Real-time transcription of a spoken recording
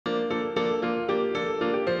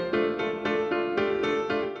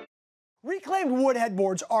reclaimed wood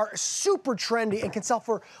headboards are super trendy and can sell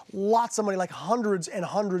for lots of money, like hundreds and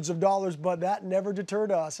hundreds of dollars, but that never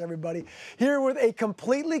deterred us, everybody. Here with a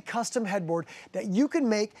completely custom headboard that you can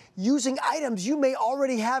make using items you may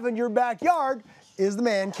already have in your backyard is the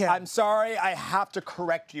man, Ken. I'm sorry, I have to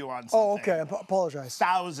correct you on something. Oh, okay, I apologize.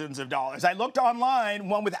 Thousands of dollars. I looked online,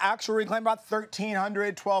 one with actual reclaim about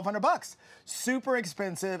 $1,300, $1,200. Super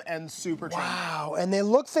expensive and super trendy. Wow, and they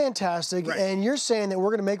look fantastic, right. And you're saying that we're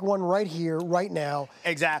gonna make one right here, right now.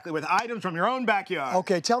 Exactly, with items from your own backyard.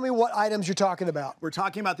 Okay, tell me what items you're talking about. We're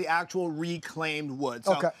talking about the actual reclaimed wood.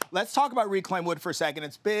 So okay. Let's talk about reclaimed wood for a second.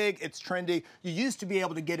 It's big, it's trendy. You used to be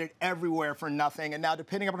able to get it everywhere for nothing, and now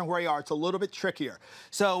depending upon where you are, it's a little bit trickier.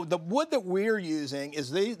 So the wood that we're using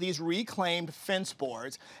is these reclaimed fence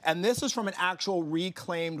boards, and this is from an actual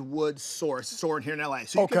reclaimed wood source stored here in LA.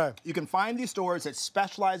 So you can find these stores that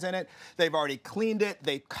specialize in it. They've already cleaned it,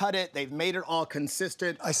 they've cut it, they've made it all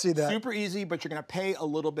consistent. I see that. Super easy, but you're gonna pay a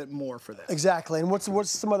little bit more for this. Exactly, and what's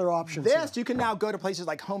some other options here? here? You can now go to places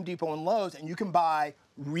like Home Depot and Lowe's and you can buy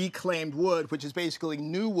reclaimed wood, which is basically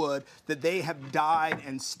new wood that they have dyed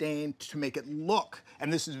and stained to make it look.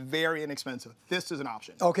 And this is very inexpensive. This is an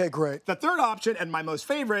option. Okay, great. The third option, and my most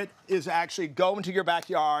favorite, is actually go into your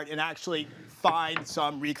backyard and actually find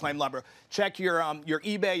some reclaimed lumber. Check your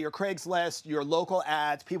eBay, your Craigslist, your local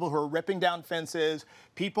ads, people who are ripping down fences.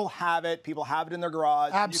 People have it in their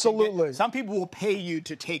garage. Absolutely. Some people will pay you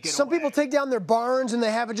to take it Some away. people take down their barns and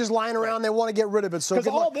they have it just lying around. They want to get rid of it. So because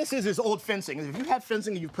all this is old fencing. If you have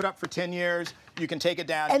fencing that you've put up for 10 years, you can take it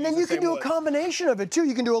down. And then you can do a combination of it too.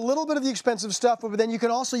 You can do a little bit of the expensive stuff, but then you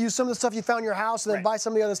can also use some of the stuff you found in your house and then buy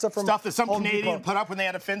some of the other stuff from stuff that some Home Canadian Depot. put up when they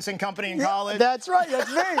had a fencing company in college. That's right. That's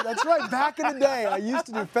me. That's right. Back in the day, I used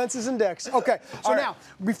to do fences and decks. Okay. So now,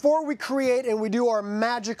 before we create and we do our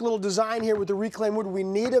magic little design here with the reclaimed wood, we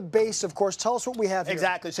need a base, of course. Tell us what we have here.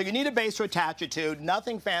 Exactly. So you need a base to attach it to.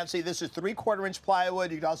 Nothing fancy. This is 3/4 inch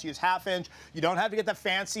plywood. You can also use 1/2 inch. You don't have to get the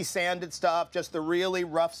fancy sanded stuff, just the really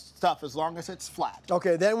rough stuff as long as it's flat.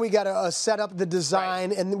 Okay. Then we got to set up the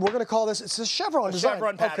design, and we're going to call this, it's a chevron design.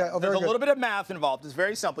 Chevron pattern. Okay. Oh, There's very a little bit of math involved. It's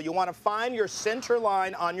very simple. You want to find your center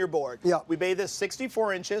line on your board. Yeah. We made this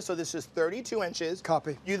 64 inches, so this is 32 inches.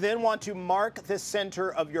 Copy. You then want to mark the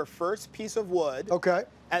center of your first piece of wood. Okay.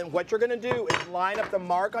 And what you're going to do is line up the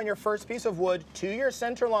mark on your first piece of wood to your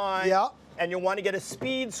center line. Yeah. And you'll want to get a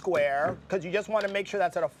speed square because you just want to make sure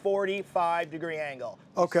that's at a 45-degree angle.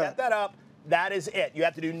 Okay. Set that up. That is it. You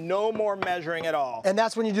have to do no more measuring at all. And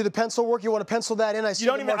that's when you do the pencil work. You want to pencil that in. I see.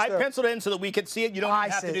 You don't even. I penciled it in so that we could see it. You don't even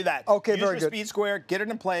have to do that. Okay, Use very your good. speed square. Get it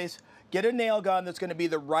in place. Get a nail gun that's going to be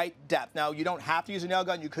the right depth. Now, you don't have to use a nail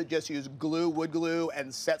gun. You could just use glue, wood glue,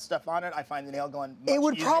 and set stuff on it. I find the nail gun much It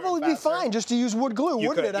would easier probably and be fine just to use wood glue,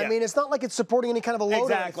 wouldn't it? Yeah. I mean, it's not like it's supporting any kind of a load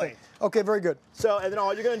Exactly. or anything. Okay, very good. So, and then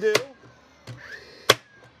all you're going to do.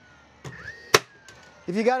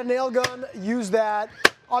 If you got a nail gun, use that.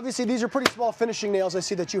 Obviously, these are pretty small finishing nails I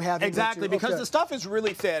see that you have. Exactly, because the stuff is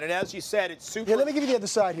really thin, and as you said, it's super. Yeah, let me give you the other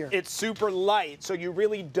side here. It's super light, so you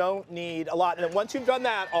really don't need a lot. And then once you've done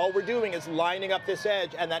that, all we're doing is lining up this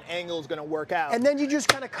edge, and that angle is going to work out. And then you just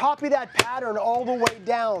kind of copy that pattern all the way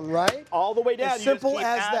down, right? All the way down. As simple you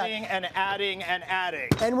just keep as adding and adding and adding.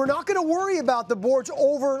 And we're not going to worry about the boards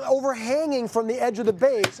overhanging from the edge of the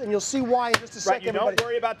base, and you'll see why in just a second. Right, you don't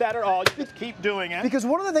worry about that at all. You just keep doing it. Because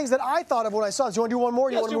one of the things that I thought of when I saw this, you want to do one more?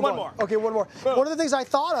 Let's do one more. Okay, one more. Boom. One of the things I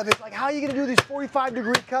thought of is like, how are you going to do these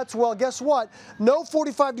 45-degree cuts? Well, guess what? No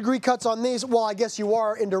 45-degree cuts on these. Well, I guess you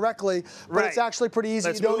are indirectly, but it's actually pretty easy.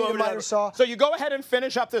 Let's you don't move need a miter saw. So you go ahead and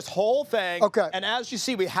finish up this whole thing. Okay. And as you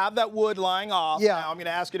see, we have that wood lying off. Yeah. Now I'm going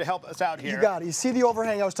to ask you to help us out here. You got it. You see the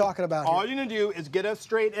overhang I was talking about here. All you're going to do is get a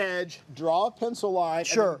straight edge, draw a pencil line,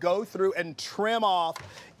 and then go through and trim off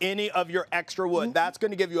any of your extra wood. That's going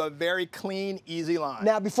to give you a very clean, easy line.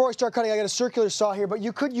 Now, before I start cutting, I got a circular saw here, but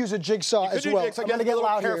you could use a jigsaw as well. I'm going to get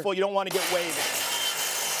loud careful. You don't want to get wavy.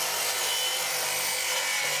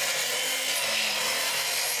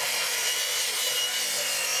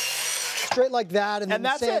 Straight like that, and then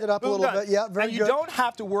sand it up a little bit. Yeah, very good. And you don't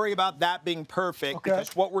have to worry about that being perfect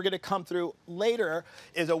because what we're going to come through later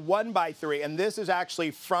is a 1x3, and this is actually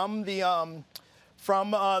from the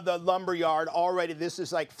lumber yard already. This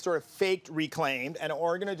is like sort of faked reclaimed, and what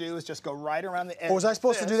we're going to do is just go right around the edge. Oh, was I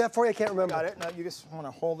supposed to do that for you? I can't remember. Got it. No, you just want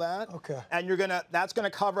to hold that. Okay. And that's going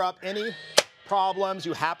to cover up any problems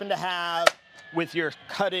you happen to have with your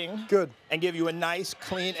cutting. Good. And give you a nice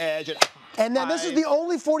clean edge. And then this is the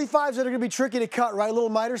only 45s that are going to be tricky to cut, right? A little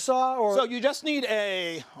miter saw? Or so you just need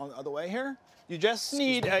the other way here. You just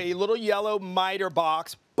need a little yellow miter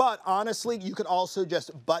box, But honestly, you could also just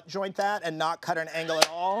butt joint that and not cut an angle at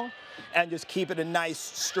all, and just keep it a nice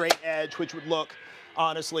straight edge, which would look,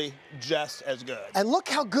 honestly, just as good. And look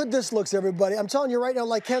how good this looks, everybody. I'm telling you right now,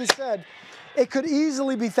 like Ken said, it could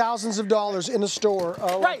easily be thousands of dollars in a store.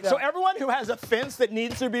 Right, so everyone who has a fence that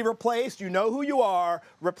needs to be replaced, you know who you are,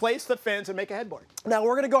 replace the fence and make a headboard. Now,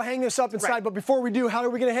 we're going to go hang this up inside, but before we do, how are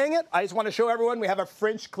we going to hang it? I just want to show everyone we have a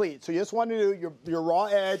French cleat. So you just want to do your raw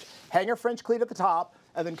edge, hang a French cleat at the top,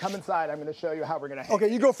 and then come inside. I'm going to show you how we're going to hang it.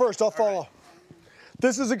 Okay, you go first. I'll follow. Right.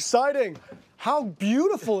 This is exciting. How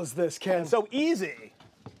beautiful is this, Ken? And so easy.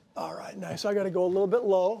 All right, nice. So I got to go a little bit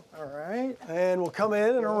low. All right. And we'll come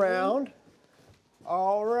in and around.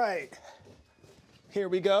 All right. Here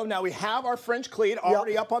we go. Now we have our French cleat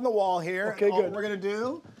already up on the wall here. Okay, good. All we're going to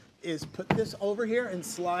do is put this over here and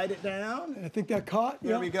slide it down. I think that caught.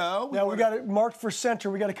 There we go. Now we got it marked for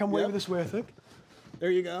center. We got to come way this way, I think. There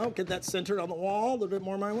you go. Get that centered on the wall. A little bit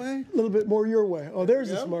more my way. A little bit more your way. Oh, there's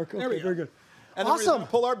this mark. Okay, very good. And awesome.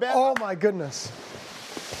 Pull our bed. Oh my goodness.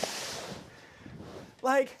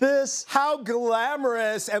 Like this, how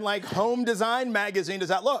glamorous and like home design magazine does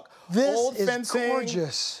that look? This Old is fencing,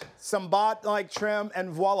 gorgeous. Some bot-like trim, and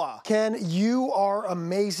voila. Ken, you are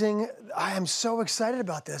amazing. I am so excited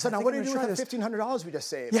about this. So now what do you do with the $1,500 we just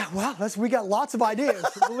saved? Yeah, well, we got lots of ideas.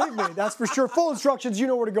 Believe me, that's for sure. Full instructions, you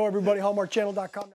know where to go, everybody. HallmarkChannel.com.